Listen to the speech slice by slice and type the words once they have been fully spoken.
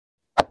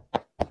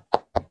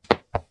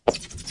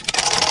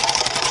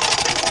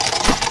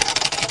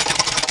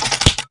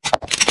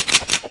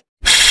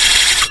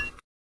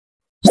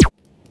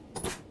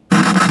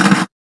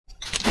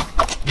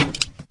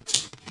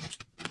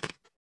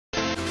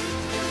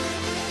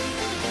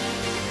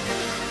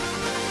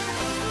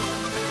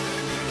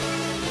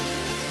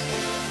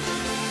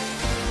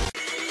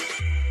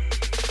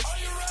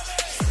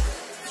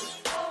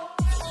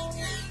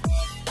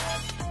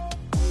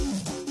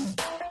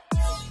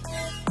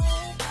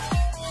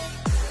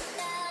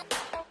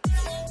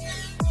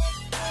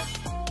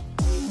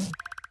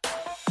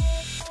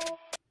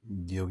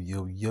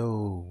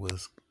Yo,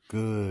 what's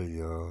good,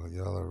 y'all?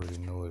 Y'all already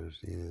know what it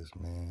is,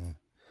 man.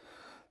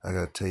 I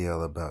gotta tell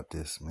y'all about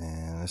this,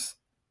 man. It's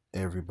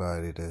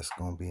everybody that's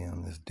gonna be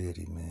on this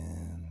Diddy,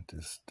 man.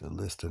 The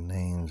list of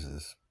names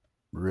is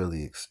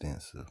really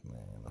extensive,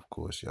 man. Of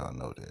course, y'all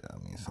know that. I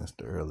mean, since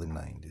the early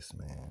 90s,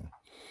 man.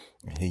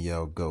 And here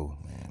y'all go,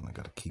 man. I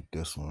gotta keep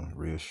this one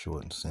real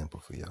short and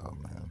simple for y'all,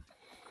 man.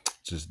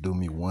 Just do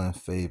me one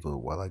favor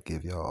while I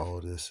give y'all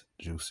all this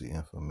juicy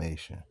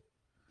information.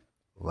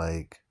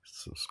 Like,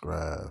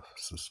 subscribe.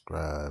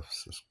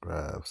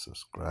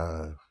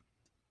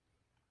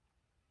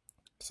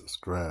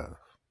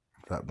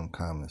 Drop them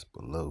comments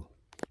below.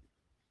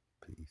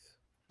 Peace.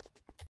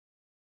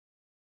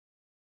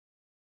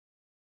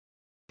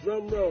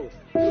 Drum roll.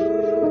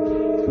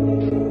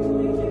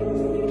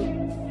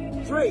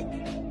 Drake.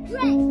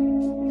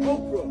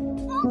 Oprah.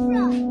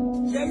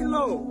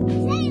 J-Lo.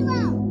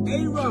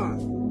 A-Rod.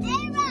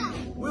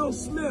 Will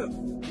Smith.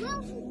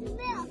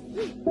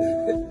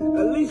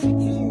 Alicia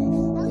Keys.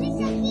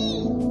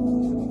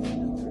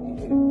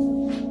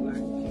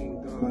 Black King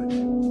God.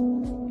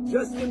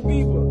 Justin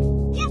Bieber.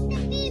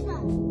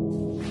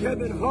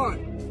 Kevin Hart.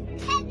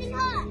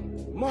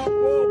 Mark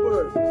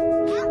Wahlberg.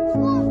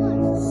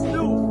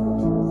 Snoop.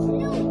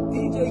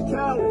 DJ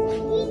Khaled.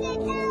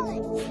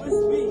 Swiss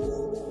Beats.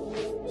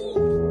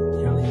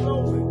 Kelly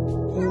Rowland.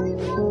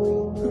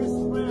 Chris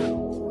Brown.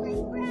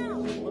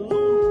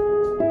 Malone.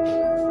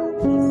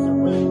 Issa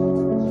Rae.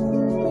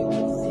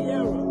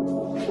 Sierra.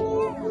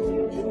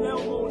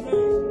 Janelle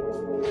Monáe.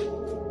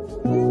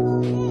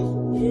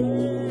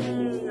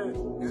 Yeah,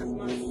 that's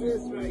my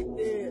sis right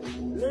there.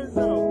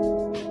 Lizzo.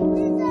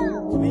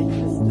 Megan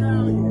Thee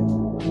Stallion.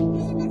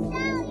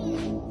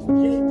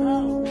 J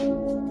Balvin.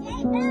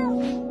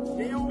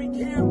 Naomi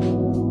Campbell.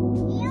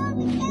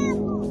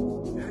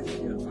 That's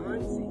your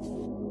auntie.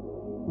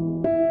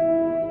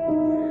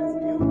 Yes,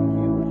 Naomi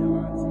Campbell, your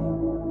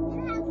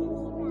auntie.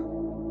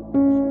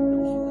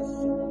 She's a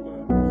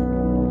supermodel.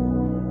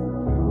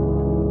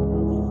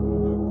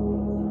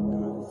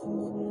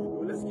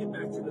 Well, let's get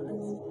back to the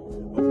list.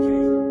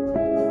 Okay.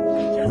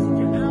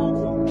 Jessica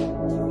Alba.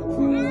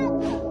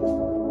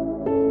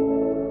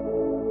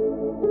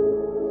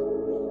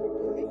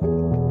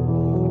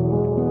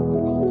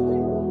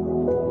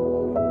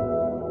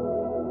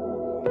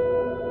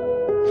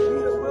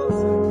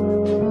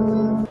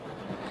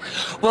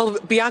 Well,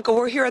 Bianca,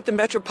 we're here at the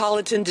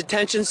Metropolitan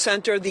Detention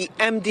Center, the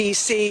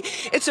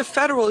MDC. It's a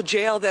federal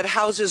jail that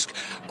houses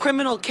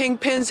criminal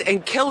kingpins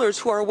and killers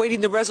who are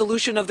awaiting the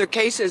resolution of their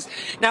cases.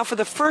 Now, for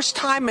the first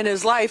time in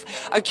his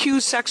life,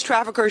 accused sex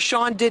trafficker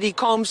Sean Diddy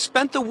Combs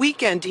spent the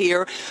weekend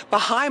here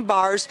behind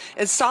bars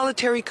in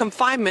solitary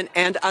confinement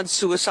and on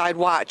suicide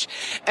watch.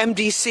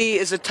 MDC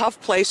is a tough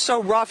place,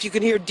 so rough you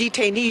can hear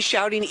detainees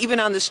shouting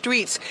even on the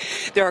streets.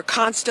 There are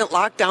constant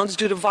lockdowns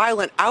due to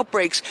violent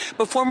outbreaks,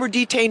 but former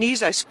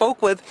detainees I spoke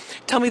with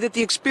tell me that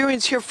the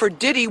experience here for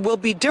Diddy will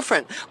be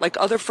different. Like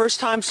other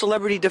first-time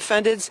celebrity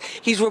defendants,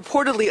 he's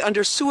reportedly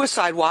under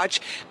suicide watch,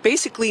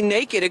 basically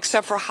naked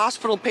except for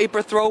hospital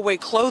paper, throwaway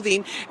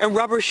clothing, and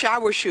rubber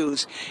shower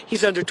shoes.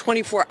 He's under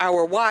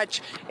 24-hour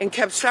watch and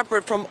kept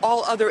separate from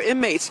all other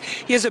inmates.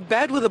 He has a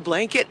bed with a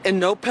blanket and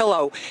no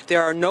pillow.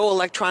 There are no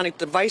electronic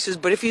devices,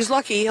 but if he's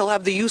lucky, he'll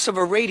have the use of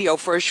a radio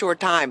for a short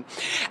time.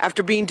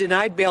 After being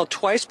denied bail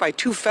twice by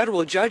 2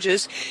 federal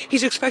judges,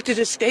 he's expected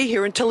to stay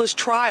here until his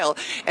trial,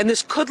 and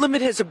this could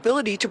limit his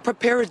ability to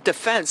prepare his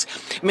defense.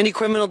 Many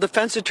criminal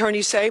defense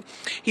attorneys say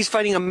he's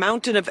fighting a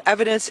mountain of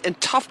evidence and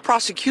tough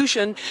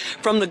prosecution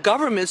from the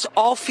government's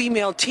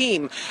all-female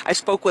team. I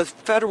spoke with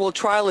federal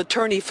trial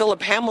attorney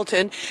Philip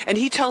Hamilton, and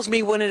he tells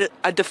me when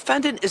a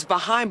defendant is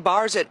behind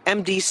bars at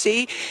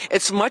MDC,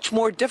 it's much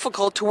more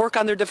difficult to work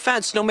on their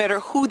defense, no matter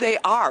who they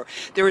are.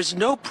 There is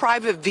no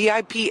private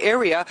VIP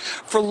area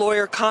for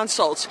lawyer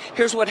consults.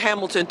 Here's what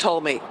Hamilton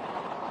told me.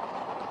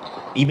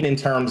 Even in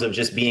terms of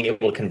just being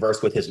able to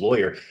converse with his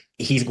lawyer,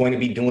 he's going to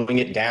be doing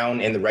it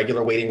down in the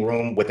regular waiting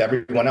room with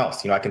everyone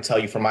else. You know, I can tell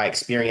you from my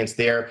experience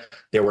there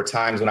were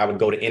times when I would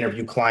go to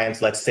interview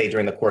clients, let's say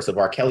during the course of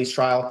R. Kelly's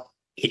trial,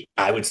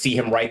 I would see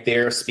him right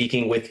there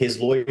speaking with his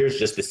lawyers,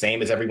 just the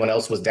same as everyone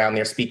else was down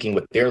there speaking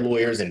with their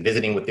lawyers and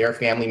visiting with their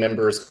family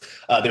members.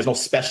 There's no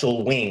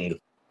special wing.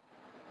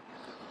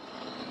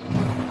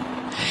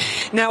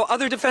 Now,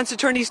 other defense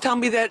attorneys tell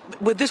me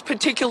that with this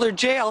particular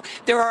jail,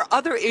 there are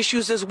other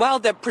issues as well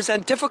that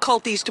present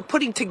difficulties to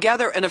putting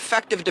together an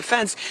effective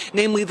defense,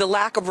 namely the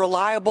lack of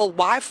reliable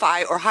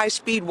Wi-Fi or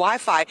high-speed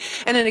Wi-Fi.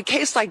 And in a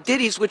case like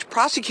Diddy's, which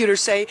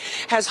prosecutors say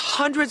has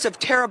hundreds of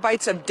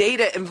terabytes of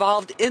data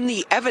involved in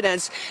the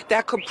evidence,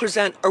 that could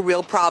present a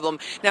real problem.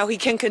 Now, he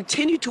can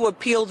continue to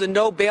appeal the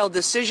no bail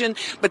decision,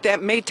 but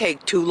that may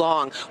take too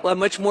long. We'll have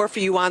much more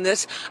for you on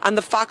this on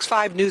the Fox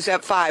 5 News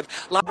at 5.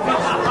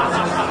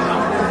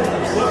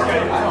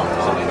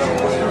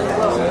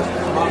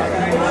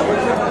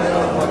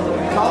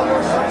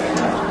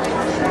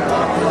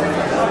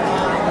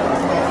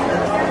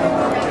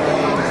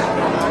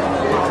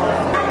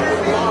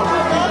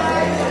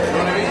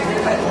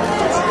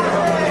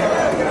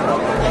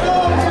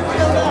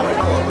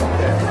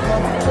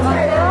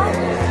 Tonight.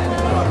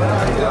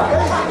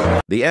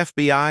 The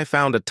FBI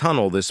found a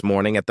tunnel this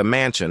morning at the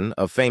mansion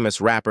of famous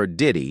rapper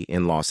Diddy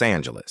in Los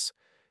Angeles.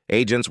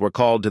 Agents were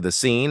called to the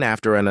scene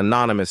after an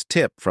anonymous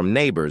tip from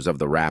neighbors of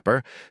the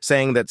rapper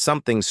saying that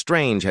something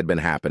strange had been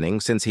happening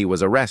since he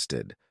was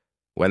arrested.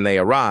 When they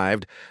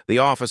arrived, the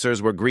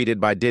officers were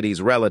greeted by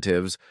Diddy's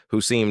relatives,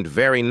 who seemed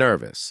very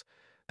nervous.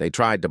 They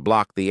tried to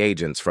block the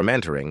agents from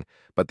entering,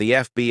 but the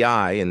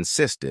FBI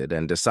insisted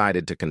and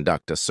decided to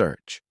conduct a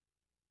search.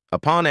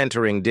 Upon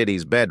entering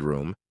Diddy's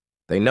bedroom,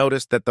 they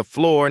noticed that the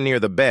floor near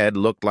the bed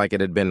looked like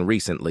it had been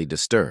recently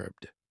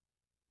disturbed.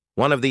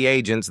 One of the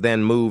agents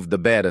then moved the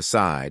bed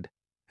aside,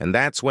 and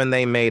that's when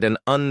they made an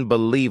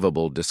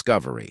unbelievable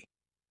discovery.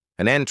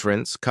 An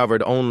entrance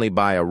covered only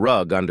by a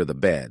rug under the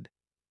bed.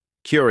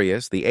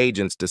 Curious, the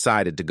agents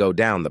decided to go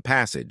down the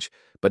passage,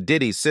 but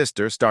Diddy's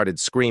sister started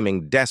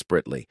screaming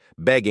desperately,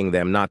 begging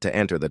them not to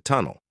enter the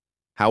tunnel.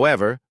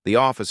 However, the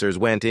officers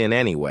went in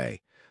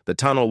anyway. The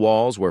tunnel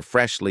walls were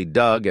freshly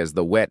dug as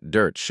the wet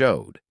dirt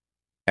showed.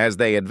 As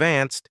they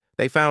advanced,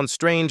 they found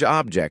strange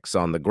objects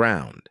on the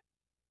ground.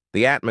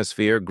 The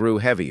atmosphere grew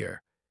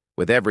heavier.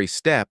 With every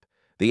step,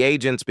 the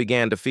agents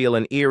began to feel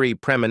an eerie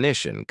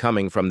premonition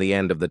coming from the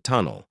end of the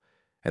tunnel.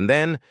 And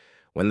then,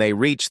 when they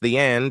reached the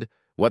end,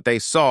 what they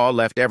saw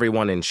left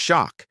everyone in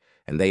shock,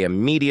 and they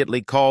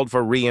immediately called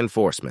for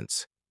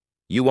reinforcements.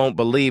 You won't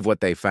believe what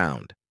they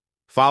found.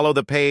 Follow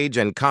the page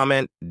and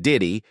comment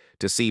Diddy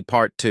to see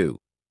part 2.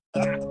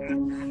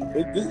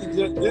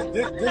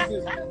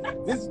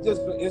 This is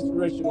just for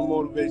inspirational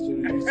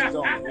motivation and story, you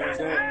know what I'm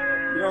saying?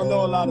 You don't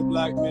know a lot of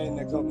black men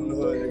that come from the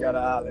hood that got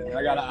an island.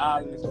 I got an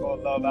island, it's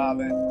called Love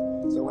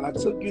Island. So when I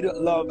took you to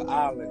Love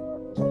Island,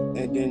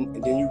 and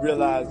then you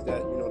realize that,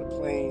 you know, the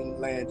plane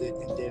landed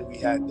and then we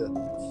had to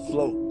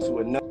float to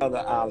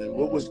another island.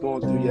 What was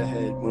going through your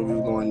head when we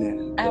were going there?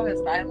 I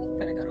was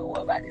finna go to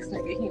war by this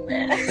nigga, he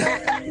mad.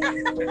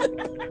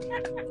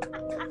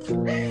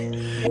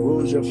 What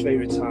was your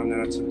favorite time that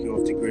I took you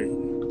off the grid?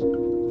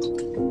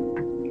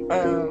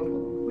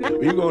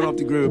 When you going off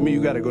the grid with me,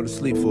 you gotta go to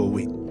sleep for a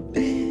week.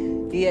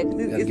 Yeah,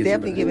 it's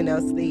definitely giving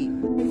us sleep. I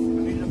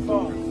need your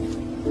phone. I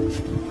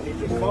need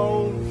your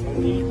phone. I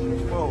need your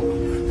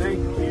phone. Thank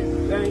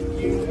you. Thank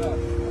you.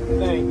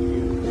 Thank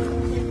you.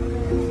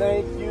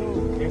 Thank you.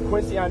 And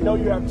Quincy, I know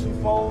you have 2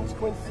 phones,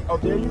 Quincy. Oh,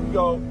 there you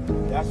go.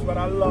 That's what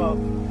I love.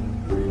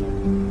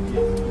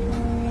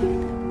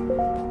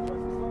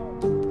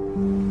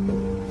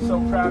 So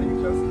proud of you,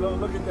 Justin.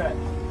 Look at that.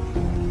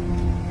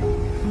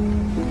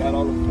 You got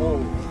all the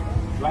phones.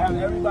 I have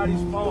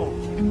everybody's phone.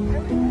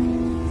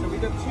 So we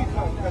got 2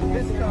 phones. We got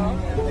this car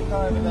and the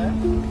car over there.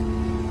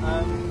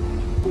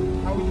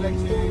 How would you like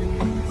to?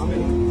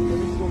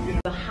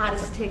 The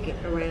hottest ticket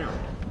around.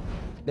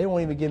 They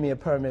won't even give me a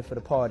permit for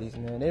the parties,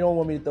 man. They don't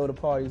want me to throw the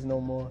parties no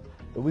more.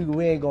 But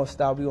we ain't gonna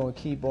stop. We gonna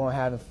keep on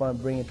having fun,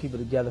 bringing people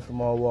together from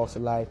all walks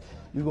of life.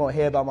 You're gonna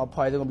hear about my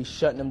party. They're gonna be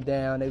shutting them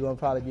down. They're gonna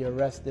probably be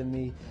arresting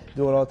me,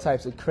 doing all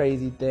types of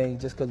crazy things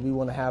just because we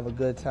want to have a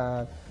good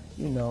time.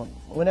 You know,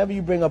 whenever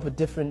you bring up a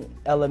different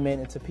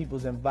element into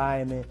people's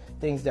environment,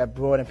 things that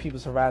broaden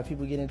people's horizon,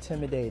 people get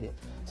intimidated.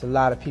 There's a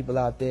lot of people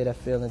out there that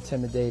feel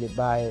intimidated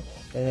by it.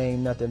 It ain't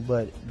nothing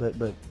but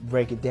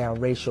break it down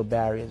racial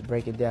barriers,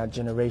 break it down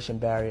generation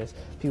barriers.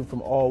 People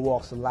from all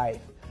walks of life.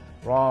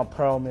 Ron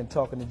Perlman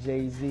talking to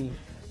Jay-Z,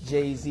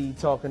 Jay-Z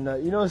talking to,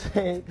 you know what I'm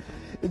saying?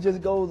 It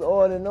just goes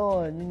on and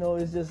on. You know,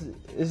 it's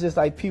just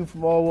like people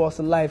from all walks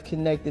of life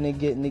connecting and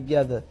getting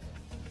together.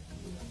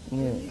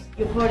 Yeah.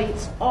 Your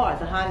parties are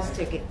the hottest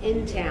ticket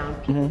in town.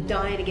 People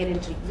dying to get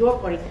into your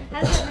party.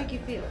 How does that make you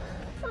feel?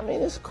 I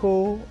mean, it's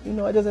cool. You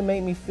know, it doesn't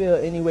make me feel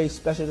any way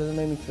special. It doesn't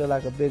make me feel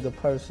like a bigger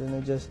person.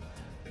 It just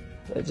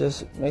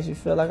makes me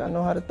feel like I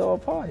know how to throw a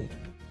party.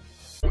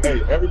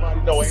 Hey, everybody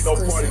know ain't no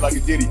party like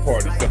a Diddy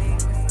party.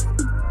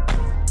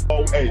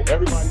 Oh, hey,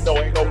 everybody know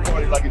ain't no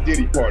party like a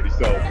Diddy party.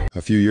 So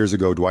a few years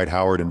ago, Dwight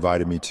Howard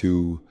invited me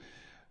to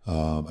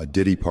a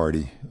Diddy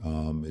party.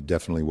 It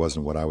definitely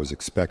wasn't what I was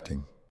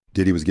expecting.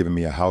 Diddy was giving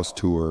me a house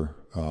tour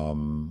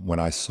when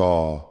I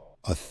saw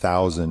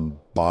 1,000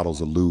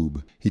 bottles of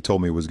lube. He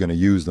told me he was going to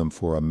use them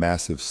for a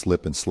massive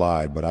slip and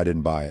slide, but I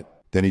didn't buy it.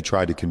 Then he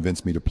tried to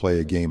convince me to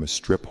play a game of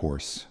strip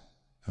horse.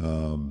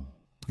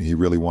 He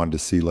really wanted to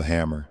see La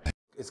Hammer.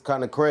 It's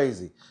kind of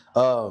crazy.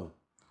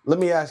 Let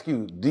me ask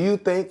you, do you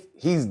think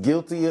he's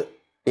guilty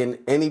in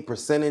any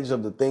percentage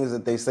of the things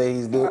that they say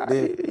he's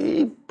guilty?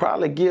 He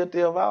probably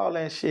guilty of all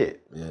that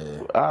shit.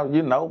 Yeah.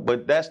 You know,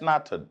 but that's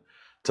not to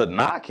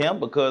knock him,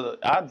 because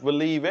I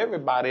believe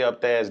everybody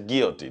up there is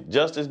guilty,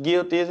 just as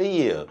guilty as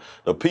he is.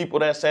 The people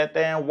that sat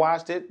there and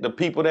watched it, the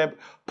people that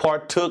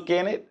partook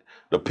in it,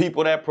 the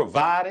people that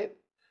provided,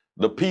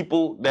 the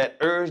people that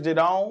urged it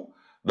on,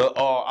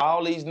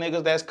 all these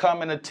niggas that's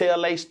coming to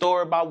tell a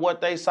story about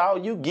what they saw,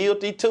 you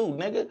guilty too,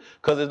 nigga.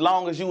 Because as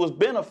long as you was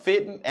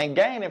benefiting and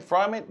gaining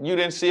from it, you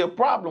didn't see a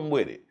problem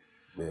with it.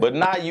 Yeah. But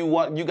now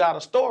you got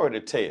a story to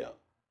tell.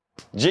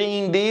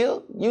 Gene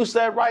Deal, you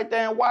sat right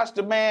there and watched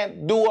the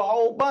man do a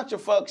whole bunch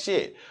of fuck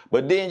shit.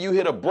 But then you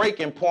hit a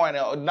breaking point,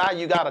 and now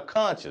you got a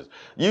conscience.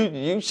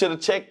 You should have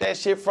checked that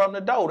shit from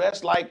the door.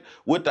 That's like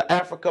with the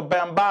Africa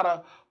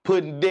Bambaataa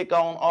putting dick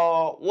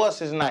on what's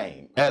his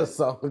name?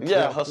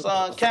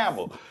 Hassan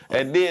Campbell.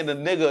 And then the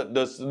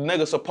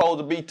nigga supposed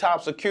to be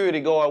top security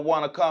guard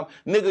wanna come.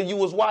 Nigga, you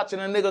was watching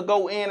a nigga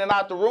go in and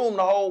out the room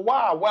the whole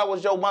while. Where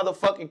was your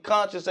motherfucking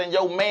conscience and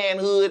your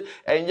manhood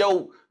and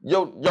your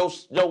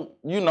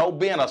you know,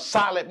 being a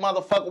solid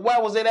motherfucker?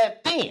 Where was it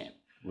at then?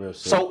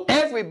 So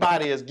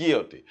everybody is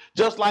guilty.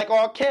 Just like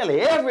R.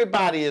 Kelly,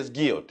 everybody is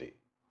guilty.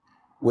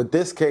 With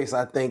this case,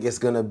 I think it's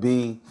gonna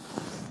be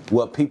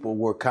what people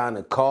were kind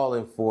of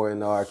calling for in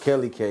the R.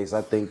 Kelly case.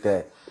 I think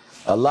that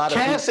a lot of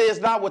Cassie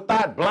is not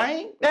without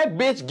blame. That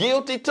bitch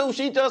guilty too.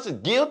 She just as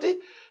guilty.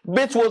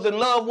 Bitch was in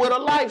love with a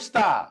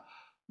lifestyle.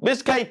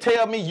 Bitch can't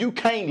tell me you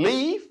can't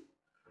leave.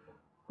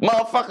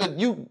 Motherfucker,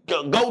 you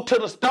go to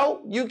the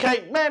store. You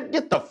can't, man,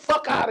 get the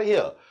fuck out of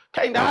here.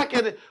 Can't I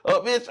get it?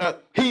 Bitch,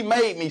 he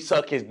made me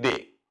suck his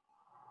dick.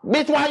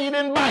 Bitch, why you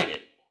didn't bite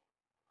it?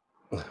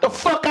 The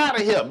fuck out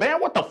of here, man.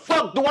 What the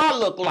fuck do I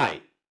look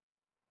like?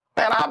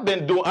 Man,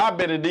 I've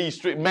been in these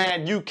streets.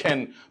 Man, you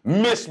can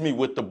miss me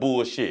with the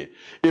bullshit.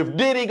 If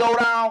Diddy go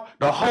down,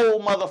 the whole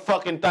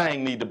motherfucking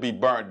thing need to be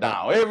burnt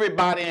down.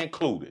 Everybody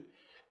included.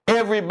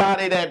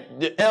 Everybody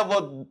that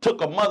ever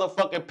took a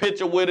motherfucking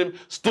picture with him,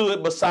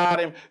 stood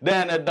beside him,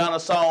 then had done a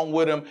song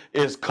with him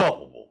is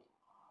culpable.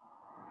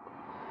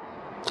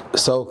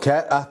 So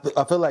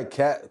I feel like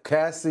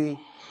Cassie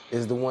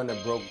is the one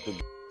that broke the...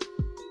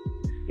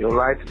 Your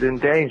life is in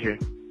danger.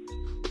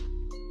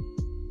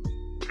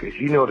 Because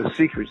you know the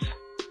secrets,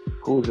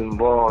 who's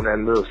involved in that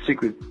little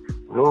secret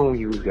room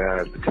you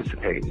guys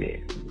participating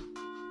in.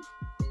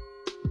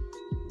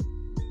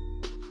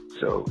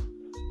 So,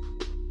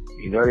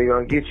 you know they're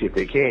going to get you if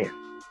they can.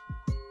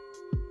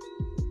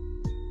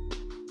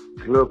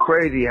 It's a little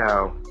crazy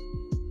how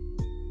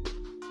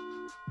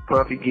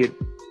Puffy get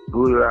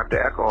booted out the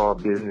alcohol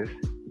business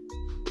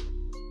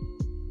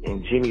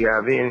and Jimmy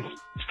Iovine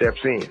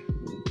steps in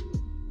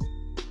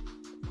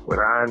with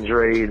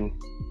Andre and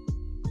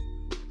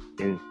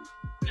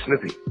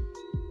Snoopy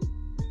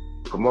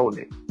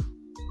promoting it.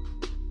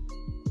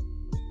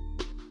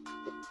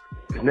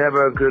 It's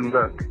never a good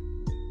look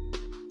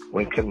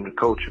when it comes to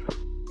culture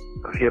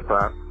of hip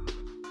hop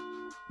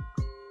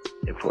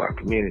and for our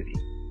community,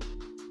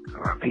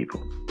 our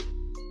people.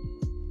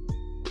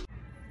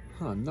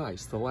 Huh,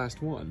 nice, the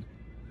last one.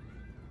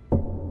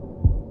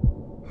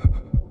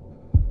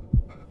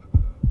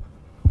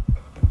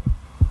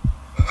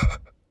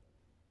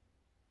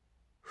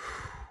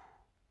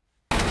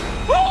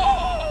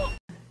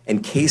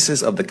 And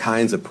cases of the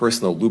kinds of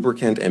personal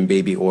lubricant and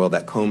baby oil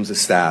that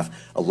Combs' staff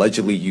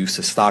allegedly used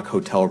to stock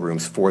hotel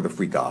rooms for the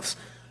freak-offs.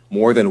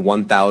 More than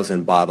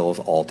 1,000 bottles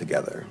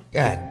altogether.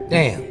 God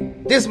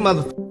damn, this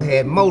motherfucker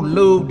had more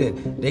lube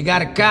than they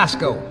got at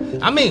Costco.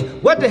 I mean,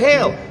 what the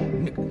hell?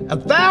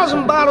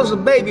 1,000 bottles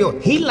of baby oil.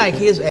 He like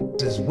his ass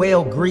is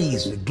well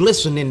greased,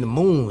 glistening in the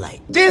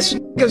moonlight. This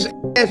nigga's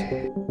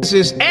ass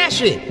is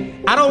ashy.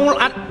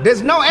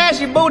 There's no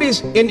ashy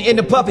booties in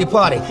the puppy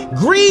party.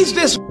 Grease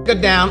this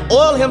nigga down,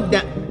 oil him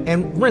down,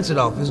 and rinse it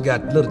off. It's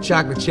got little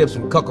chocolate chips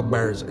and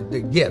cucumberries.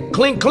 Yeah,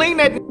 clean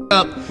that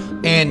up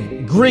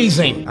and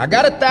greasing. I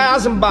got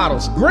 1,000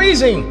 bottles.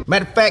 Greasing.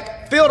 Matter of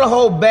fact, fill the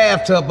whole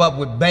bathtub up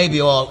with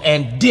baby oil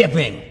and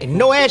dipping. And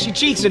no ashy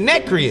cheeks in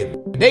that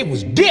crib. They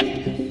was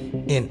dipped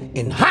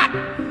in hot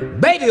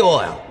baby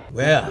oil.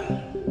 Well,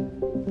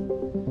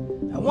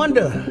 I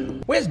wonder,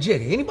 where's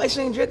Jigga? Anybody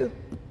seen Jigga?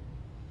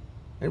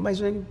 Anybody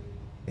seen him?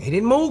 He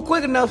didn't move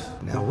quick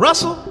enough. Now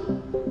Russell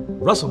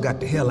got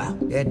the hell out.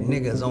 That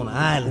nigga's on an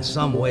island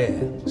somewhere,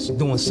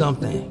 doing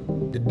something.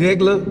 The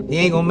Diggler, he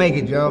ain't gonna make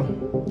it, y'all.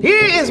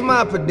 Here is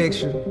my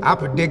prediction. I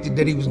predicted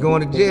that he was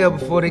going to jail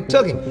before they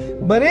took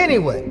him. But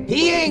anyway,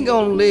 he ain't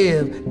gonna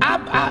live.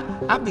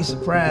 I'd be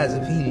surprised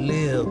if he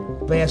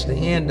lived past the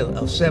end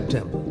of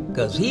September,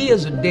 because he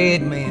is a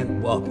dead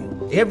man walking.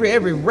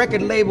 Every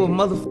record label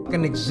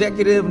motherfucking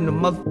executive and the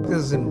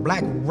motherfuckers in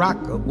Black Rock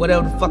or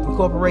whatever the fucking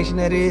corporation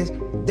that is,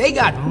 they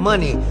got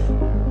money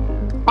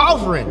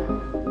offering.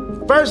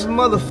 First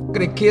motherfucker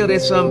that killed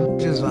that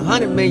son is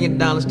 $100 million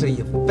to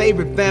your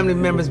favorite family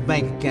member's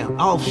bank account,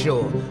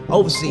 offshore,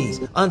 overseas,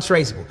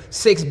 untraceable,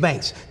 6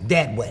 banks,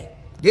 that way.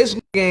 This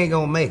nigga ain't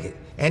gonna make it.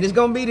 And it's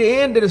gonna be the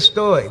end of the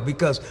story,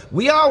 because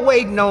we are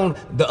waiting on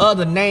the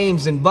other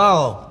names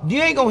involved.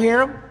 You ain't gonna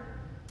hear them.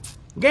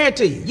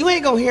 Guarantee you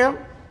ain't gonna hear them.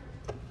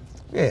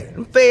 Yeah,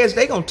 them feds,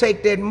 they gonna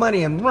take that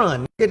money and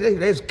run.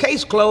 There's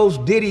case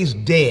closed, Diddy's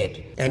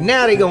dead. And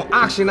now they gonna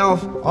auction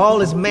off all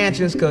his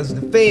mansions, because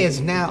the feds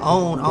now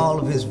own all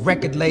of his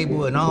record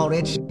label and all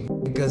that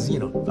shit. Because, you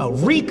know, a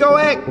RICO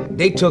Act,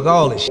 they took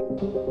all this shit.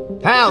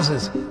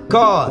 Houses,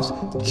 cars,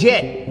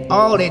 jet,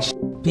 all that shit.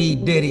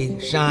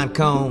 Pdiddy, Sean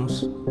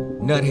Combs,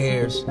 Nut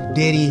Hairs,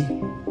 Diddy,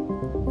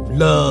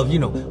 Love, you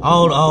know,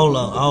 all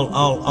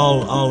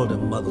of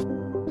them motherfuckers.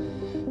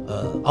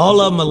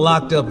 All of them are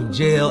locked up in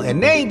jail,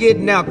 and they ain't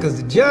getting out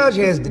because the judge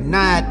has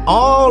denied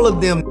all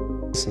of them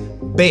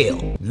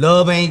bail.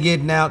 Love ain't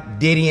getting out,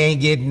 Diddy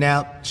ain't getting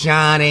out,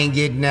 Sean ain't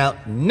getting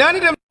out. None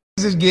of them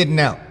is getting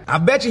out. I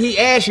bet you he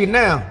ashy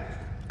now,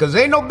 because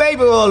ain't no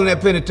baby oil in that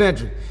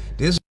penitentiary.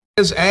 This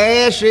is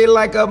ashy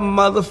like a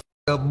motherfucker.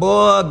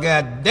 Boy,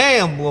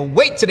 goddamn, boy,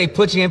 wait till they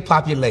put you in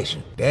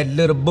population. That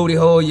little booty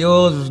hole of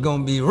yours is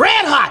gonna be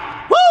red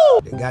hot.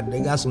 Woo!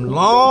 They got some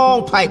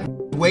long pipe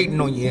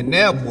waiting on you in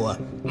there, boy.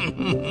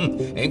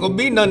 Ain't gonna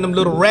be none of them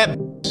little rap.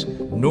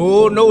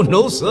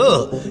 No,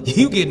 sir.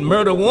 You get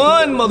murder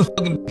one,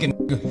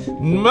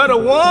 motherfucking murder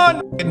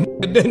one.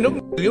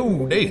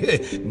 Ooh,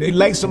 they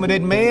like some of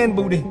that man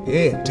booty.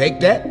 Yeah,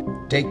 take that.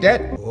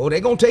 Oh, they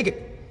gonna take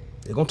it.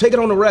 They're gonna take it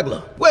on the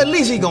regular. Well, at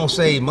least he gonna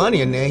save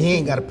money in there. He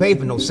ain't gotta pay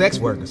for no sex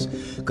workers,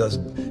 because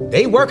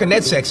they working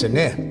that sex in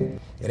there.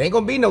 It ain't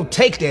gonna be no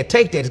take that.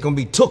 It's gonna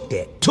be took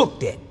that, take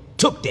that.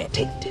 Took that,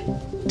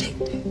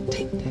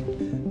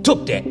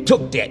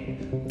 took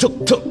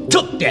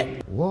that.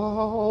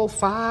 Whoa,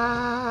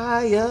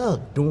 fire.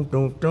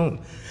 Doom.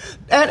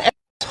 That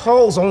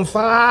asshole's on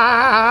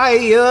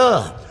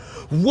fire.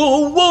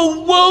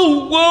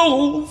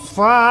 Whoa,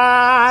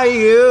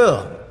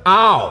 fire.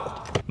 Ow.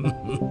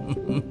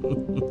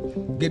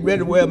 Get ready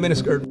to wear a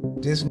miniskirt.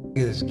 This nigga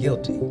is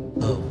guilty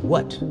of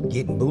what?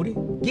 Getting booty?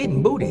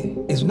 Getting booty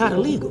is not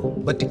illegal.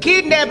 But the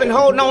kidnapping,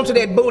 holding on to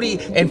that booty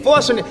and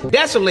forcing it,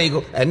 that's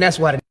illegal, and that's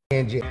why the nigga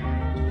in jail.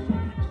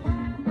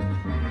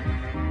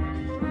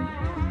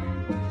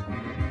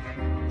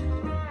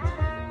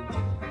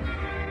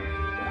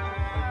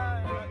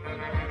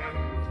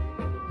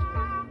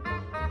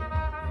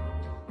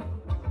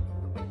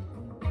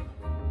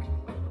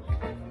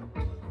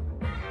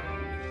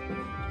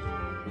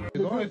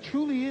 It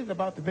truly is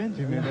about the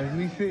Benjamin, as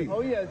we see.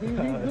 Oh, yes, he's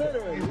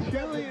literally. It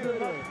truly is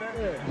about the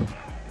Benjamin.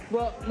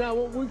 Well, now,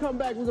 when we come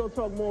back, we're going to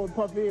talk more with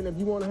Puffy, and if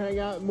you want to hang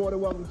out, more than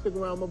welcome to stick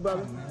around, my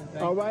brother.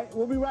 All right?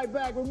 We'll be right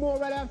back with more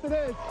right after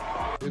this.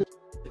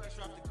 Fresh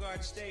off the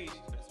guard stage.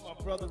 That's my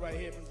brother right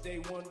here from day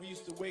one. We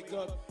used to wake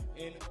up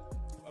and,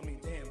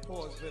 damn,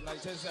 pause, but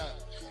like, just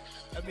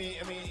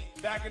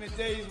back in the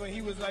days when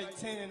he was like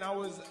 10 and I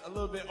was a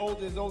little bit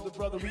older, his older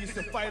brother, we used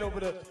to fight over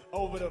the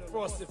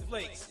frosted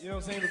flakes. You know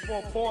what I'm saying?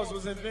 Before pause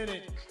was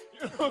invented.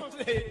 You know what I'm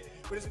saying?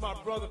 But it's my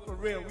brother for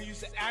real. We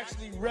used to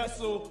actually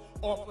wrestle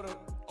off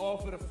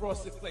of the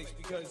frosted flakes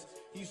because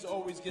he used to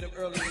always get up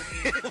early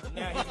with me.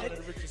 Now he's one of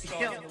the richest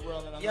stars in the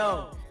world. And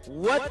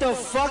What the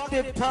fuck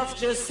did Puff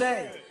just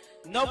say?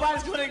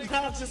 Nobody's gonna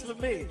acknowledge this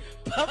but me.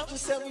 Puff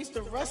just said we used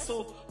to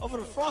wrestle over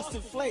the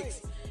frosted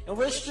flakes. And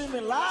we're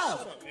streaming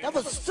live. That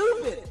was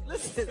stupid.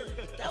 Listen,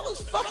 that was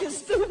fucking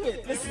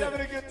stupid. Listen. We're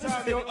having a good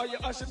time, yo. Your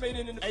usher made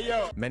it in the... Hey,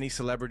 yo. Many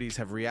celebrities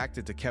have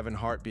reacted to Kevin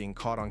Hart being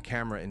caught on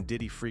camera in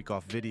Diddy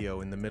freak-off video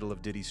in the middle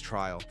of Diddy's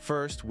trial.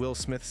 First, Will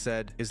Smith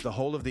said, "Is the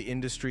whole of the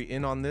industry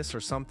in on this or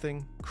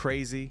something?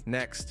 Crazy."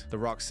 Next, The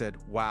Rock said,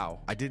 "Wow,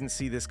 I didn't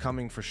see this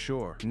coming for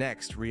sure."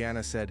 Next,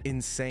 Rihanna said,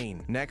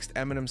 "Insane." Next,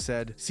 Eminem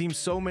said, "Seems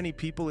so many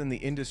people in the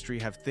industry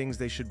have things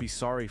they should be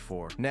sorry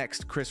for."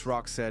 Next, Chris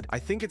Rock said, "I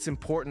think it's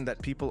important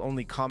that people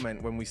only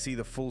comment when we see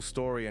the full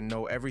story and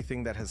know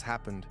everything that has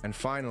happened." And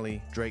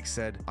finally, Drake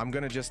said, "I'm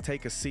gonna just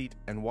take a seat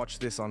and watch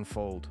this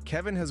unfold."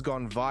 Kevin has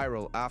gone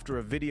viral after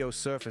a video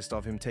surfaced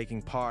of him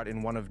taking part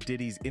in one of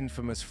Diddy's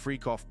infamous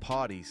freak-off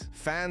parties.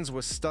 Fans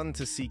were stunned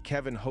to see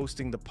Kevin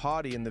hosting the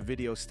party in the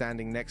video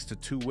standing next to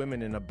two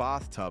women in a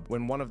bathtub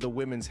when one of the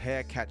women's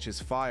hair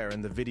catches fire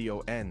and the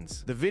video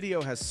ends. The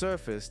video has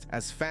surfaced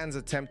as fans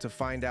attempt to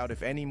find out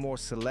if any more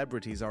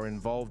celebrities are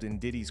involved in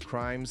Diddy's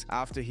crimes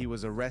after he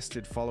was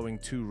arrested following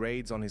two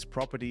raids on his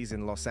properties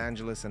in Los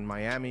Angeles and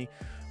Miami,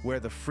 where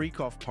the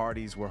freak-off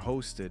parties were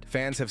hosted.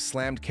 Fans have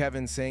slammed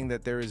Kevin, saying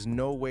that there is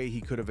no way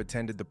he could have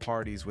attended the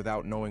parties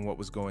without knowing what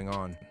was going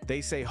on. They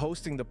say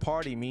hosting the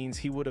party means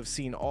he would have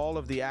seen all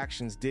of the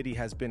actions Diddy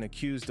has been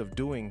accused of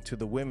doing to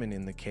the women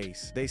in the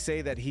case. They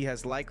say that he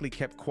has likely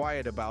kept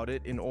quiet about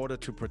it in order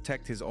to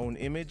protect his own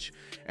image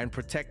and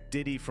protect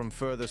Diddy from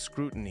further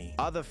scrutiny.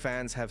 Other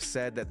fans have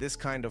said that this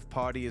kind of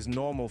party is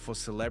normal for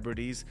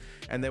celebrities,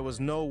 and there was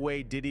no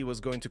way Diddy was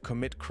going to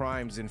commit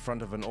crimes in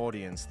front of an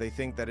audience. They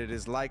think that it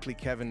is likely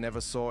Kevin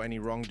never saw any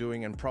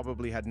wrongdoing and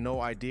probably had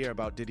no idea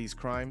about Diddy's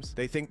crimes.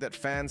 They think that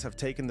fans have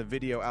taken the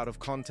video out of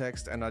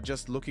context and are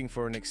just looking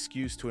for an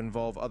excuse to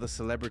involve other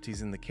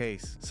celebrities in the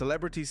case.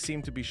 Celebrities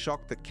seem to be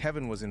shocked that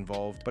Kevin was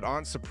involved, but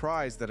aren't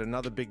surprised that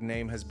another big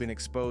name has been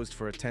exposed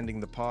for attending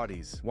the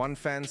parties. One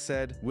fan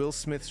said, "Will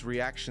Smith's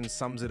reaction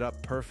sums it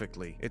up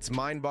perfectly. It's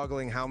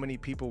mind-boggling how many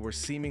people were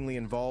seemingly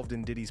involved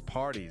in Diddy's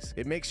parties.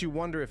 It makes you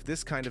wonder if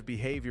this kind of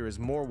behavior is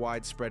more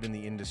widespread in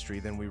the industry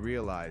than we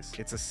realize.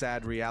 It's a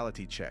sad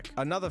reality check."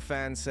 Another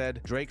fan said,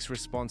 "Drake's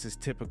response is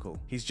typical.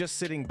 He's just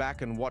sitting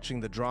back and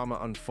watching the drama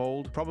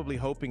unfold, probably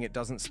hoping it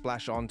doesn't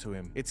splash onto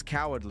him. It's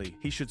cowardly.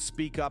 He should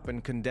speak up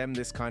and condemn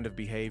this kind of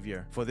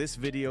behavior." For this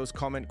video's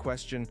comment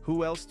question,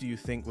 who else do you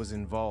think was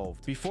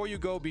involved? Before you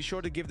go, be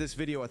sure to give this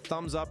video a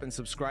thumbs up and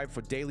subscribe for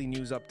daily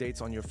news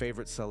updates on your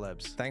favorite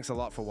celebs. Thanks a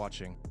lot for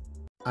watching.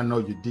 I know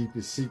your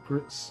deepest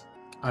secrets.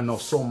 I know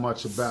so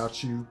much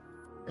about you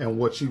and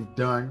what you've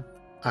done.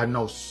 I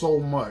know so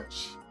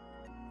much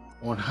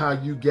on how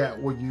you got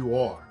where you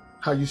are,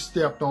 how you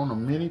stepped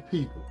on many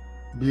people,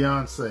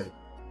 Beyonce,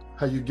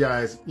 how you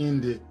guys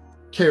ended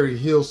Carrie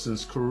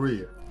Hilson's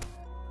career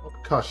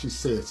because she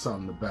said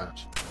something about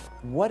you.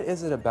 What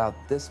is it about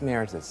this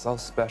marriage that's so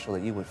special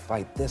that you would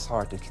fight this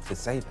hard to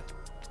save it?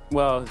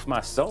 Well, it's my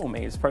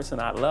soulmate, it's the person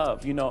I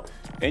love, you know,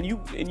 and you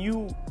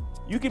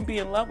can be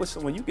in love with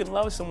someone, you can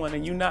love someone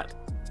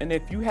and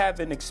if you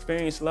haven't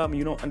experienced love and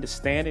you don't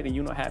understand it and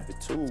you don't have the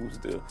tools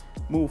to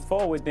move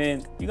forward,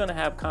 then you're gonna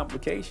have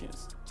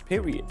complications,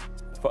 period.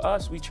 For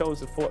us, we chose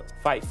to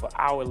fight for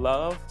our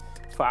love,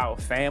 for our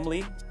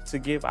family, to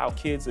give our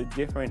kids a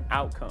different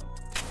outcome.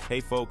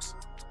 Hey folks,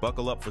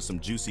 buckle up for some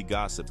juicy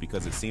gossip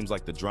because it seems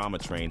like the drama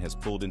train has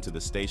pulled into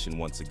the station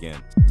once again.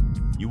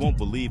 You won't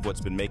believe what's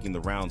been making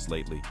the rounds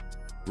lately.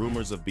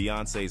 Rumors of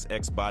Beyonce's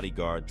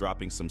ex-bodyguard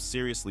dropping some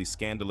seriously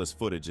scandalous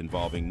footage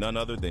involving none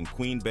other than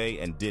Queen Bey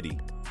and Diddy.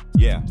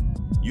 Yeah,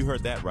 you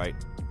heard that right.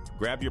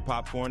 Grab your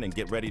popcorn and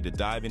get ready to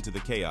dive into the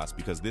chaos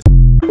because this...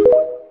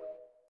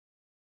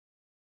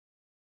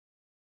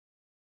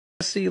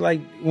 See,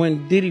 like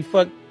when Diddy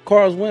fucked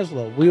Carl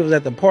Winslow, we was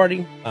at the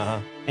party,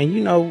 and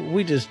you know,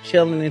 we just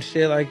chilling and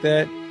shit like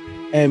that.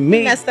 And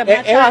me, messed up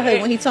my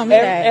childhood when he told me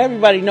that.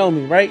 Everybody know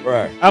me, right?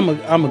 Right. I'm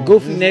a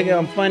goofy nigga.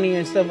 I'm funny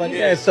and stuff like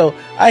that. So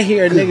I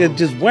hear a nigga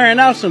just wearing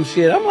out some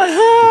shit. I'm like,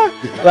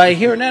 huh? Like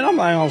hearing that, I'm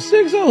like, on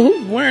 6-0,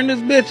 who's wearing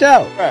this bitch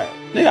out? Right.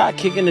 Nigga, I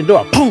kick in the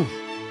door, boom,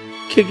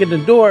 kick in the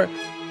door.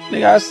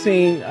 Nigga,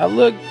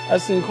 I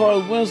seen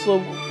Carl Winslow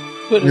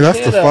put his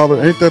head up.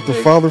 Father. Ain't that the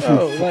father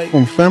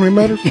from Family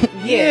Matters?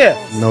 Yeah.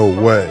 No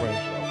way.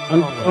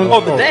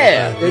 The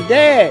dad. The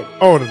dad.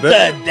 Oh, the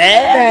dad. The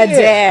dad. The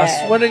dad.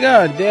 I swear to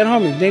God, dad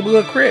homies,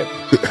 neighborhood crib.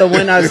 So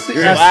when I seen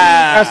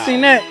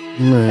that,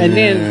 man. And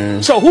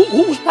then So who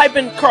was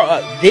piping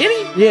Carl?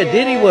 Diddy? Yeah,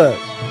 Diddy was.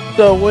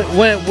 So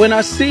when I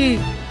seen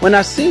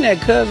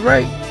that, cuz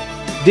right,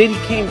 Diddy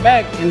came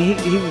back and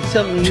he was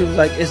telling me, he was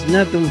like, it's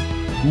nothing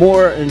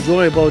more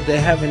enjoyable than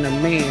having a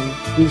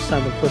man do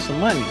something for some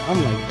money.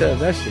 I'm like, cuz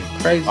that shit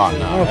crazy. Oh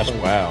no, that's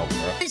wild,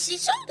 bro. She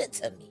showed it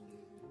to me.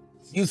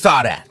 You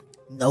saw that?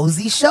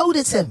 Nosy showed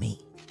it to me.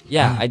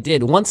 Yeah, I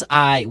did. Once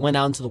I went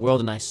out into the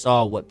world and I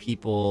saw what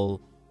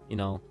people, you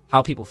know,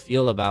 how people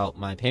feel about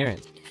my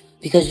parents.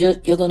 Because you're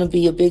going to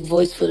be a big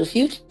voice for the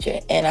future,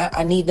 and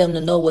I need them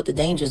to know what the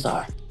dangers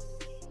are.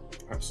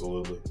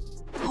 Absolutely.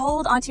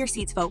 Hold onto your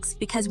seats, folks,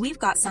 because we've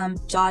got some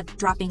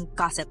jaw-dropping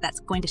gossip that's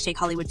going to shake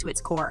Hollywood to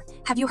its core.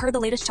 Have you heard the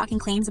latest shocking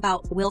claims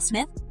about Will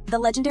Smith? The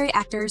legendary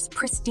actor's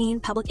pristine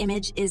public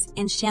image is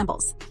in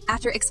shambles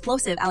after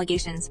explosive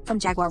allegations from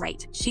Jaguar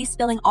Wright. She's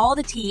spilling all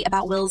the tea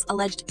about Will's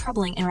alleged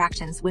troubling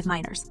interactions with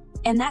minors.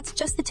 And that's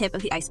just the tip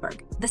of the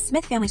iceberg. The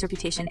Smith family's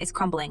reputation is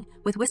crumbling,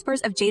 with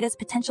whispers of Jada's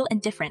potential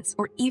indifference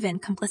or even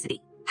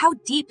complicity. How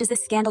deep does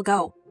this scandal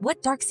go?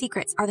 What dark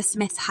secrets are the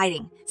Smiths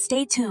hiding?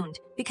 Stay tuned,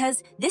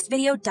 because this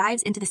video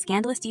dives into the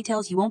scandalous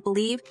details you won't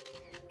believe.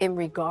 In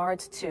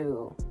regards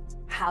to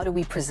how do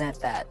we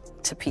present that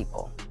to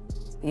people,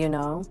 you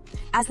know?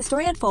 As the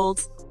story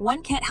unfolds,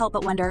 one can't help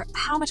but wonder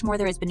how much more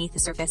there is beneath the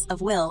surface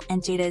of Will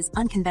and Jada's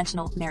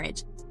unconventional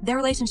marriage. Their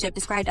relationship,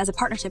 described as a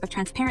partnership of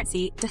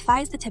transparency,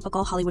 defies the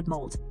typical Hollywood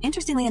mold.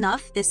 Interestingly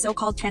enough, this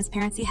so-called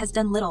transparency has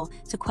done little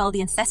to quell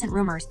the incessant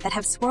rumors that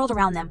have swirled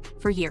around them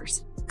for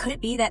years. Could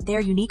it be that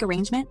their unique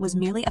arrangement was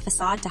merely a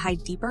facade to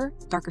hide deeper,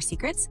 darker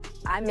secrets?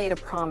 I made a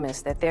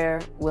promise that there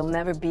will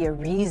never be a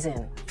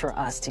reason for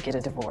us to get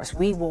a divorce.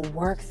 We will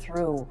work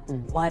through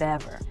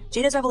whatever.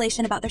 Jada's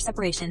revelation about their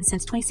separation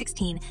since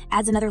 2016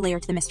 adds another layer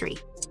to the mystery.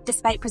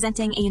 Despite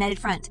presenting a united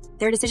front,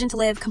 their decision to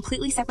live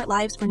completely separate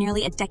lives for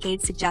nearly a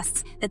decade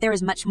suggests that there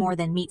is much more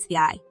than meets the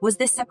eye. Was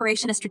this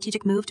separation a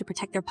strategic move to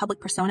protect their public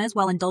personas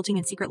while indulging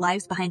in secret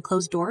lives behind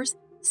closed doors?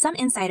 Some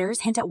insiders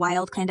hint at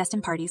wild,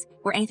 clandestine parties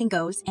where anything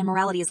goes and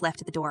morality is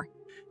left at the door.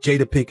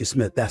 Jada Pinkett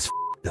Smith, that's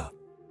f***ed up.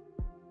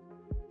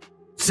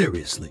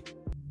 Seriously.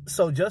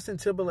 So Justin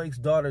Timberlake's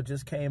daughter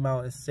just came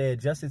out and said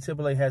Justin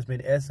Timberlake has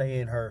been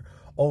essaying her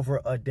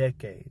over a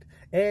decade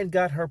and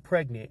got her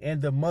pregnant,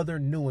 and the mother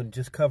knew and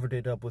just covered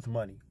it up with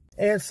money.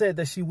 And said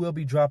that she will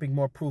be dropping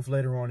more proof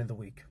later on in the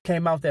week.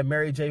 Came out that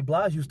Mary J.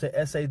 Blige used to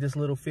essay this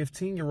little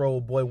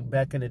 15-year-old boy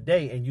back in the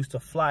day and used to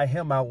fly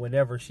him out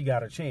whenever she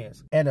got a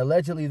chance. And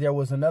allegedly there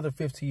was another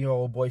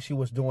 15-year-old boy she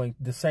was doing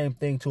the same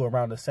thing to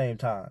around the same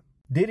time.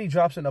 Diddy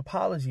drops an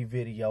apology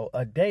video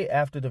a day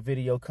after the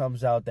video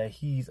comes out that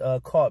he's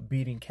caught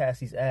beating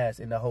Cassie's ass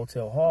in the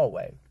hotel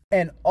hallway.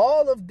 And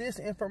all of this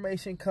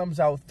information comes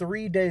out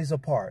 3 days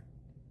apart.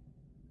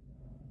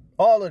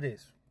 All of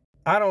this.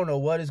 I don't know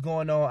what is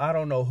going on. I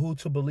don't know who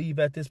to believe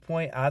at this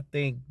point. I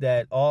think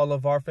that all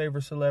of our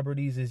favorite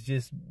celebrities is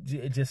just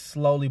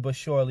slowly but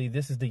surely,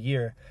 this is the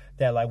year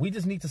that, like, we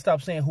just need to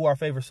stop saying who our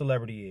favorite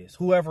celebrity is,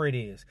 whoever it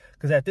is.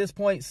 Because at this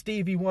point,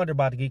 Stevie Wonder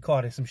about to get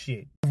caught in some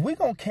shit. If we're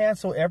going to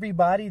cancel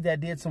everybody that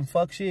did some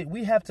fuck shit,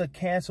 we have to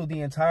cancel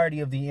the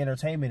entirety of the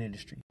entertainment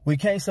industry. We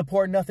can't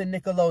support nothing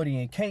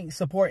Nickelodeon. Can't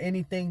support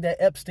anything that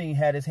Epstein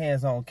had his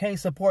hands on. Can't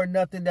support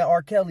nothing that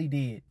R. Kelly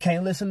did.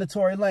 Can't listen to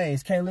Tory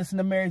Lanez. Can't listen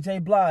to Mary J.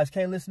 Blige.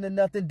 Can't listen to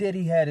nothing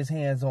Diddy had his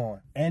hands on.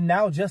 And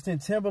now Justin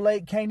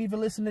Timberlake can't even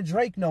listen to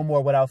Drake no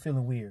more without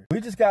feeling weird.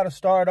 We just gotta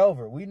start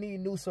over. We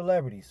need new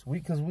celebrities.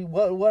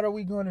 What are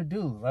we gonna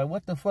do? Like,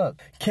 what the fuck?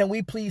 Can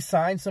we please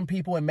sign some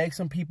people and make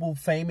some people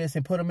famous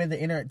and put them in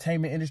the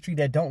entertainment industry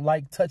that don't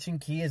like touching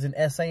kids and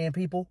essaying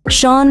people?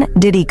 Sean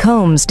Diddy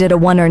Combs did a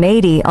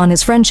 180 on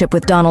his friendship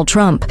with Donald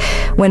Trump.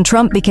 When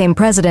Trump became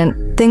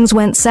president, things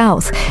went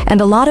south,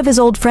 and a lot of his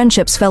old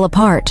friendships fell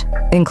apart,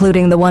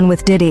 including the one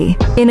with Diddy.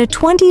 In a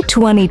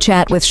 2020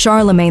 chat with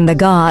Charlemagne the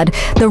God,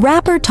 the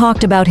rapper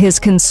talked about his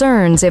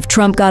concerns if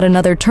Trump got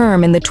another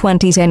term in the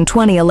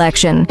 2020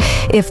 election.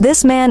 If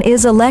this man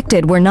is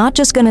elected, we're not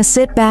just gonna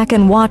sit back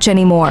and watch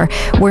anymore.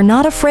 We're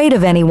not afraid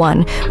of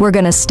anyone. We're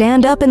gonna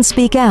stand up and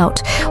speak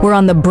out. We're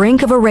on the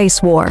brink of a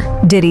race war,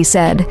 Diddy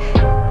said.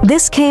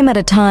 This came at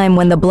a time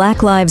when the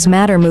Black Lives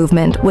Matter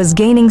movement was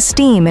gaining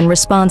steam in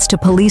response to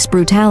police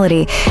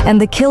brutality and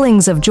the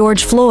killings of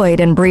George Floyd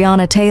and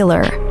Breonna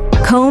Taylor.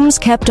 Combs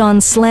kept on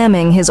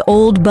slamming his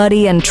old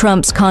buddy and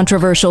Trump's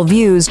controversial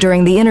views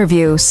during the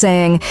interview,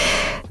 saying,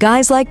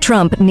 "Guys like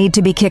Trump need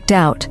to be kicked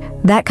out.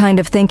 That kind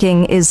of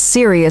thinking is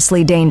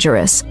seriously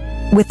dangerous."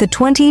 With the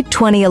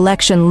 2020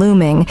 election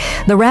looming,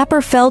 the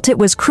rapper felt it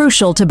was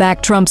crucial to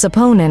back Trump's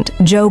opponent,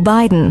 Joe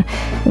Biden.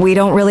 "We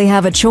don't really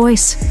have a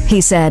choice,"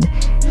 he said.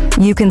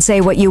 "You can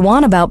say what you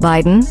want about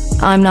Biden.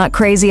 I'm not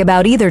crazy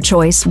about either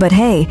choice, but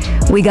hey,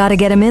 we gotta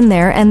get him in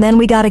there and then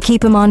we gotta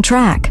keep him on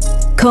track."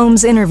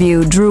 Combs'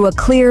 interview drew a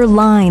clear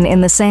line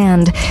in the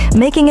sand,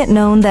 making it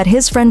known that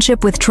his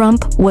friendship with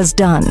Trump was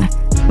done.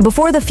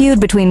 Before the feud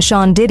between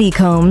Sean Diddy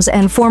Combs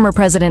and former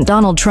President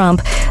Donald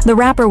Trump, the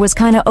rapper was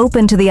kinda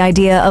open to the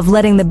idea of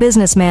letting the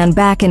businessman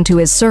back into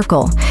his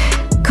circle.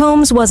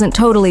 Combs wasn't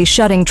totally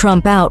shutting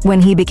Trump out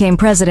when he became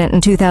president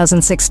in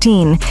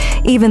 2016,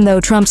 even though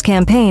Trump's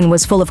campaign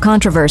was full of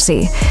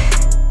controversy.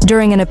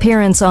 During an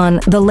appearance on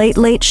The Late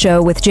Late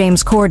Show with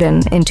James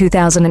Corden in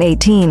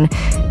 2018,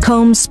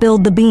 Combs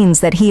spilled the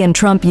beans that he and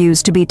Trump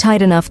used to be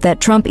tight enough that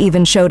Trump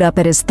even showed up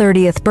at his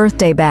 30th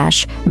birthday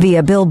bash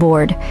via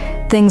billboard.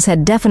 Things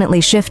had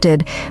definitely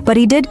shifted, but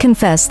he did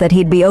confess that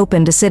he'd be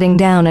open to sitting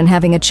down and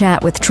having a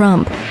chat with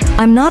Trump.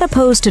 "I'm not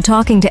opposed to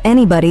talking to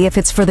anybody if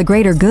it's for the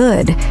greater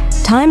good.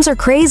 Times are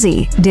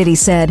crazy," Diddy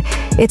said.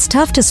 "It's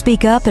tough to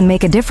speak up and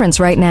make a difference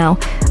right now.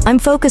 I'm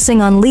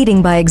focusing on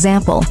leading by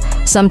example.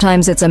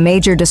 Sometimes it's a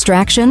major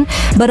distraction,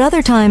 but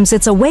other times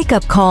it's a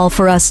wake-up call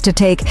for us to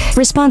take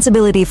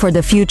responsibility for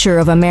the future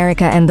of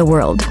America and the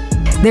world."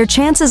 Their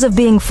chances of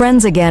being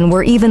friends again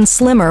were even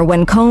slimmer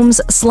when Combs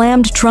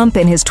slammed Trump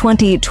in his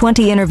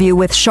 2020 interview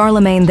with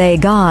Charlemagne the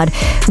God,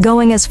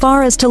 going as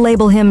far as to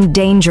label him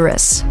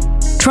dangerous.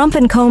 Trump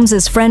and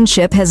Combs'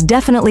 friendship has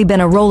definitely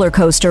been a roller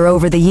coaster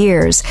over the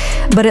years,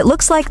 but it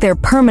looks like they're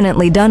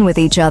permanently done with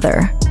each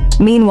other.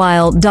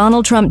 Meanwhile,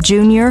 Donald Trump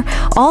Jr.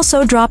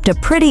 also dropped a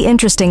pretty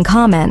interesting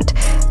comment,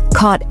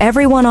 caught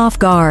everyone off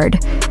guard.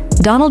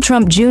 Donald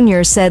Trump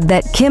Jr. said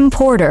that Kim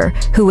Porter,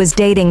 who was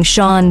dating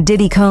Sean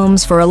Diddy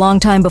Combs for a long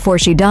time before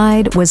she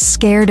died, was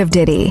scared of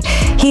Diddy.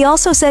 He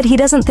also said he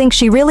doesn't think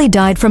she really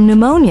died from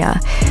pneumonia.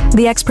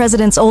 The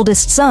ex-president's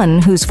oldest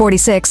son, who's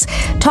 46,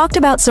 talked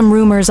about some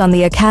rumors on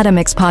the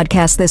Academics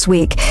podcast this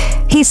week.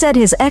 He said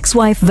his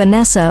ex-wife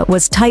Vanessa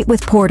was tight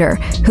with Porter,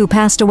 who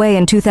passed away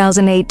in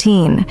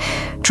 2018.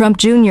 Trump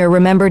Jr.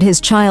 remembered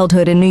his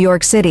childhood in New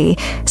York City,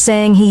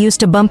 saying he used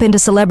to bump into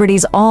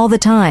celebrities all the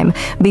time,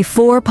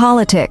 before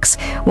politics,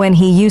 when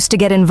he used to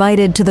get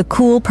invited to the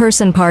cool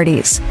person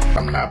parties.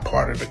 I'm not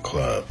part of the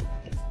club.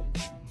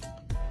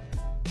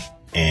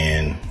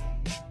 And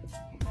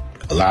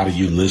a lot of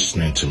you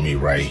listening to me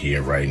right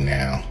here, right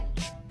now,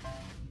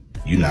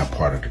 you're not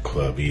part of the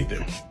club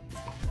either.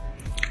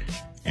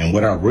 And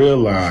what I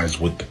realized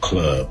with the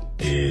club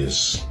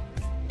is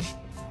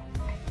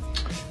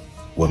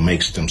what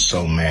makes them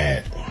so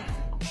mad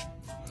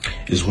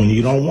is when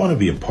you don't want to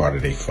be a part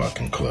of their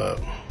fucking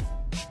club.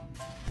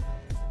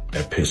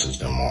 That pisses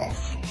them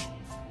off.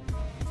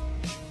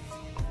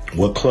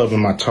 What club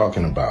am I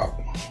talking about?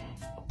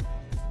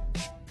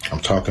 I'm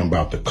talking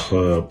about the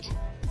club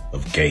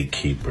of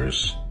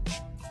gatekeepers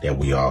that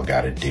we all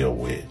got to deal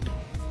with.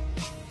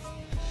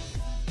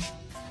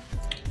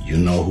 You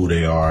know who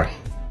they are,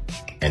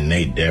 and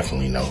they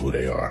definitely know who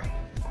they are.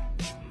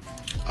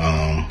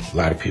 A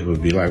lot of people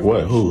would be like,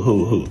 what?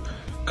 Who?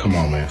 Come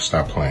on, man,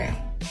 stop playing.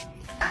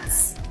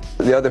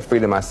 The other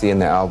freedom I see in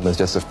the album is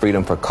just a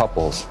freedom for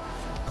couples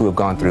who have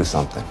gone through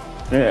something.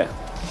 Yeah.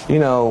 You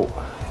know,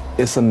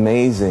 it's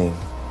amazing.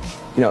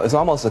 You know, it's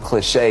almost a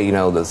cliche, you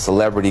know, the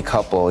celebrity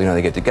couple, you know,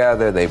 they get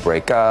together, they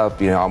break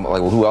up, you know, I'm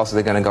like, well, who else are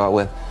they going to go out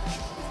with?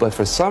 But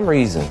for some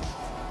reason,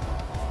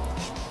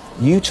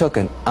 you took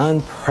an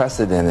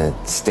unprecedented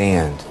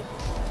stand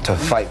to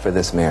fight for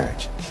this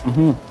marriage.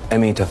 I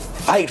mean, to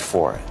fight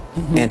for it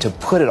and to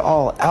put it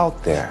all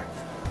out there.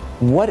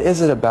 What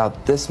is it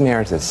about this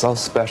marriage that's so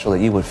special that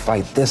you would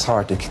fight this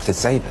hard to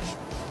save it?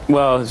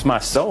 Well, it's my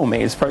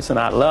soulmate. It's the person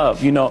I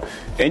love, you know.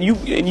 And you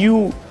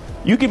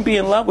can be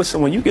in love with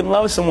someone. You can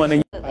love someone.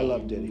 And I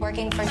love Diddy.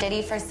 Working for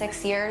Diddy for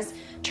 6 years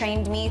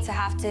trained me to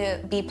have to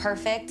be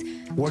perfect.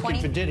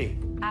 Working for Diddy.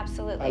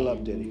 Absolutely. I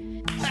love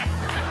Diddy.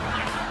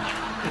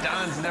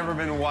 Don's never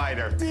been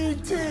wider.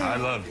 I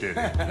love Diddy.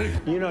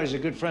 You know, he's a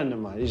good friend of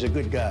mine. He's a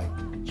good guy.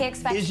 He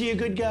expects. Is he a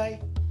good guy?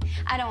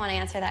 I don't want to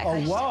answer that Oh,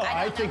 question. wow.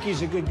 I think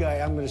he's a good guy.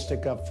 I'm going to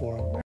stick up for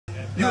him.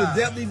 You would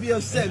definitely be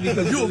upset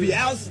because you will be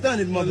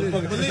outstunning,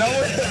 motherfucker.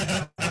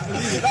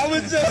 That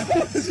was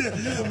just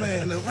you,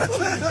 man.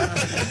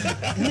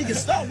 Nigga,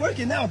 start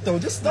working out though.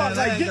 Just start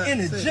like get in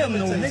the gym,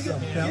 though,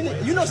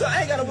 nigga. You know something? I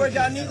ain't gotta work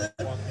out neither.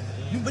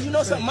 But you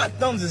know something? My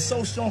thumbs is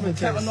so strong from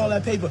counting all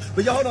that paper.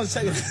 But yo, hold on,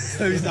 check it.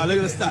 Let me stop. Look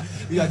at the stop.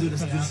 You gotta do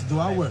this. Do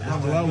our work.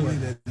 Do our work.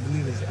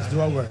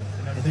 Do our work.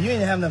 If you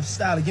ain't have enough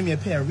style to give me a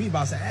pair of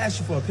Reeboks, I asked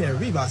you for a pair of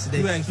Reeboks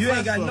today. You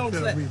ain't got no.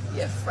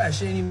 Yeah,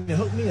 fresh. You ain't even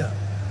hooked me up.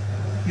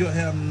 You'll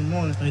have him in the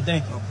morning.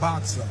 Anything? A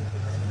boxer.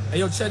 Hey,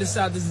 yo, check this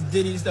out. This is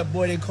Diddy. This is that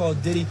boy they call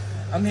Diddy.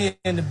 I'm here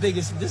in the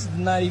biggest. This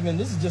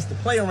is just the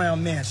play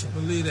around mansion.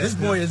 Believe that. This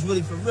boy is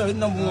really for real. He's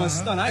 #1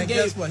 stunner. I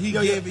gave. What? He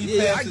gave.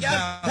 I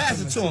got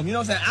passed it to him. You know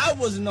what I'm saying? I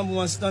was the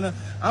 #1 stunner.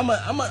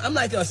 I'm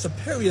like a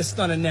superior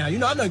stunner now. You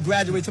know, I'm gonna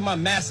graduate to my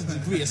master's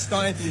degree of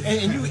stunning.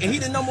 And he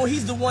the #1.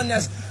 He's the one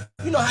that's.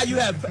 You know how you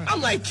have. I'm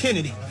like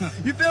Kennedy.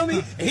 You feel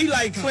me? And he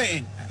like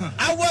Clinton.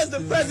 I was the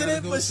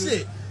president, but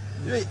shit.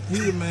 He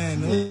the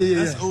man, though.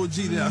 Yeah. That's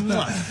OG there.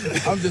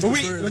 I'm just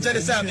check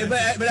this out.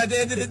 But at the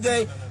end of the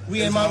day,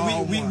 we in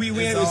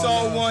it's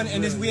all one,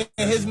 and we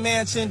in his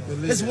mansion.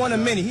 It's one of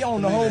many. He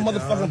own the whole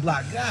motherfucking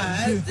block.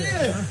 God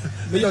damn.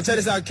 But yo, check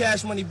this out.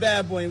 Cash Money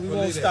Bad Boy, and we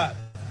won't stop.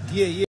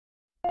 Yeah.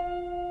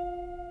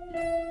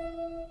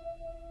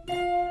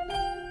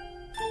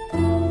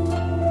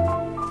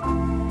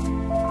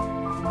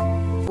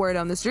 Word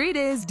on the street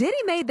is Diddy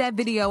made that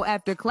video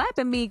after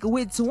clapping Meek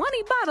with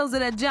 20 bottles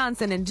of that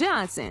Johnson &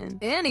 Johnson.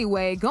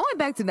 Anyway, going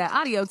back to that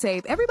audio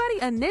tape, everybody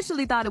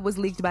initially thought it was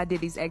leaked by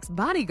Diddy's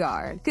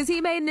ex-bodyguard, because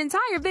he made an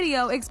entire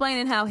video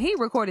explaining how he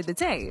recorded the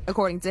tape.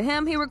 According to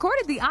him, he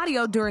recorded the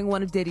audio during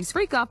one of Diddy's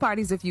freak-off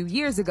parties a few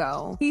years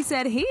ago. He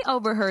said he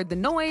overheard the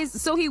noise,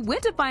 so he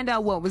went to find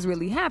out what was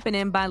really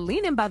happening by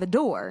leaning by the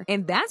door.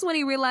 And that's when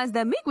he realized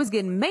that Meek was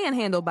getting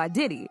manhandled by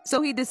Diddy,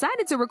 so he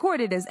decided to record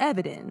it as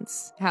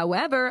evidence.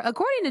 However,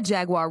 according to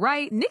Jaguar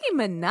Wright, Nicki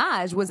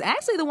Minaj was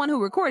actually the one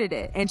who recorded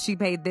it, and she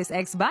paid this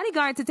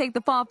ex-bodyguard to take the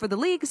fall for the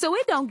leak so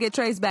it don't get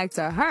traced back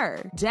to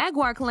her.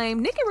 Jaguar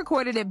claimed Nicki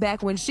recorded it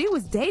back when she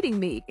was dating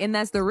Meek, and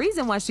that's the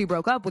reason why she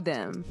broke up with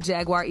him.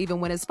 Jaguar even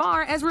went as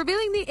far as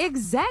revealing the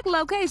exact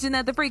location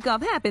that the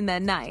freak-off happened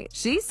that night.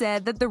 She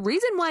said that the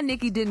reason why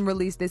Nicki didn't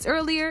release this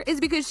earlier is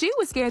because she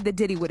was scared that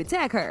Diddy would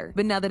attack her,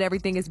 but now that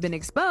everything has been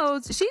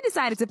exposed, she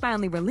decided to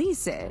finally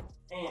release it.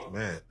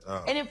 Man,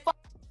 and then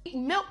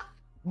eating milk,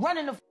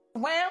 running the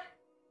around,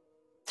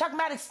 talking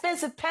about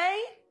expensive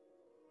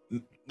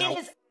pain. Now,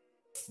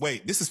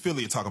 wait, this is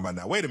Philly you're talking about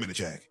now. Wait a minute,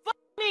 Jack. Fuck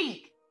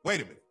me. Wait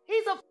a minute.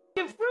 He's a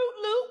fucking Fruit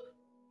Loop.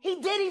 He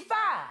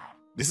Diddy-fied.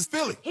 This is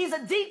Philly. He's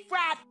a deep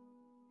fried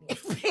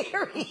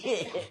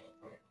period.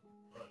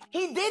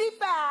 He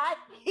Diddy-fied.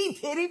 He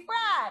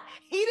Diddy-fried.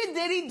 He the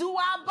Diddy do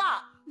our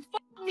bop.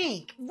 Fuck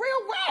me.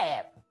 Real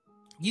rap.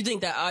 You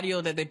think that audio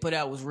that they put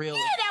out was real?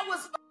 Yeah, that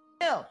was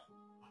him.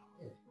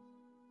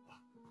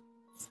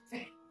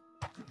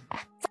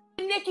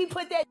 Nicki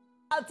put that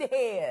out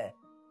there.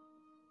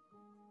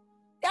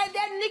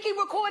 That Nicki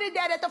recorded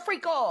that at the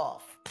freak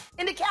off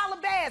in the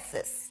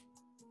Calabasas.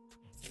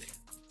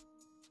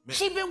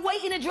 She been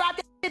waiting to drop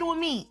that shit on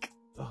Meek.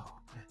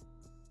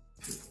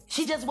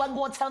 She just wasn't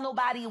gonna tell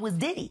nobody it was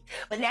Diddy.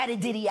 But now that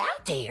Diddy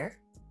out there,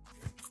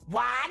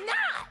 why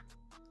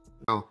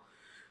not?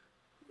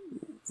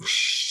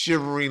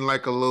 Shivering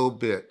like a little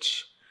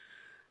bitch,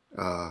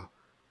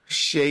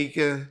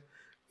 shaking,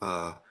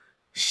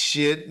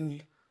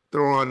 shitting,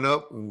 throwing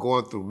up, and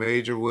going through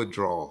major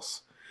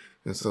withdrawals.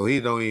 And so he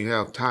don't even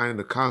have time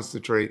to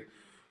concentrate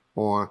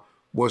on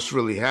what's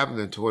really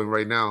happening to him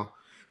right now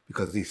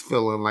because he's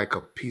feeling like a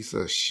piece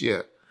of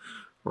shit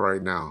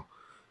right now.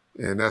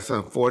 And that's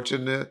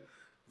unfortunate.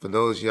 For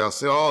those of y'all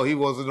say, oh, he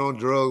wasn't on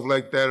drugs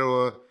like that,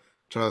 or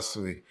trust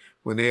me,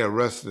 when they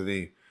arrested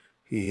him,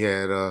 he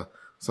had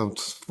some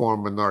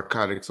form of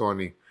narcotics on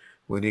him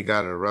when he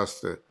got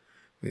arrested.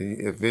 And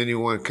if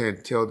anyone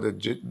can tell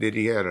that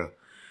he had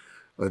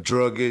a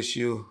drug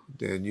issue,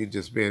 then you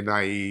just being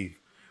naive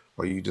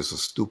or you just a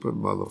stupid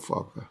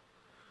motherfucker.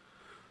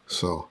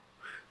 So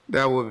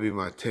that would be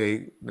my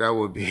take. That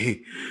would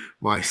be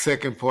my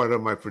second part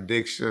of my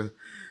prediction,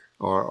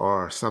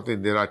 or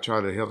something that I try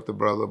to help the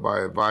brother by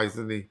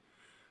advising him.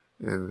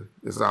 And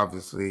it's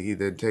obviously he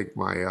didn't take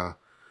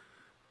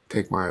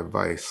my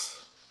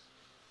advice.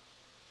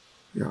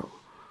 Yeah.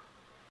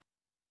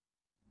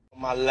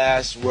 My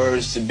last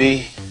words to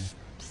be,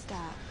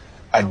 stop.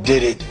 I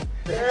did it.